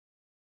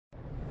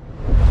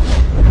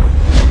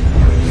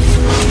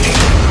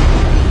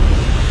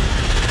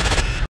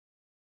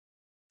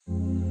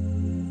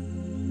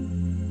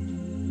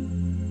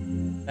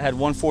I had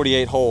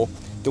 148 hole.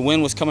 The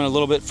wind was coming a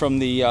little bit from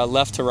the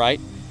left to right,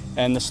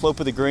 and the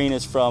slope of the green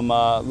is from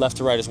left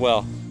to right as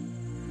well.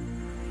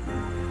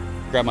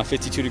 Grab my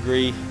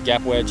 52-degree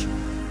gap wedge.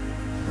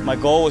 My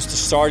goal was to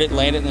start it,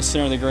 land it in the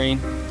center of the green,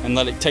 and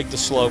let it take the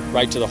slope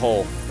right to the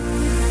hole.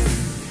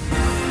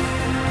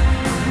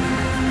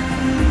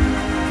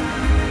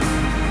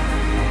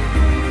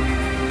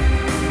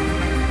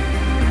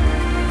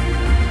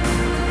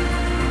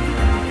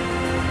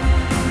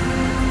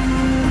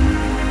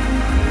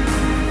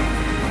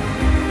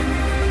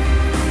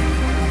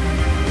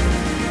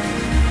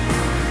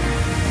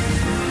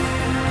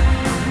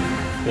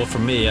 Well, for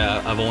me,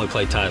 I've only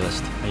played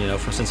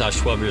Titleist, since I was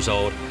 12 years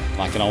old.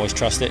 I can always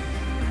trust it.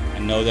 I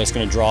know that it's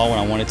going to draw when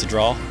I want it to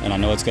draw, and I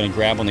know it's going to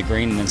grab on the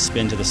green and then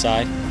spin to the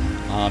side,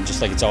 just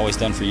like it's always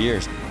done for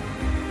years.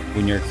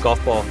 When your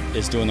golf ball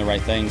is doing the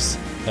right things,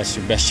 that's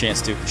your best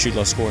chance to shoot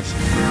low scores.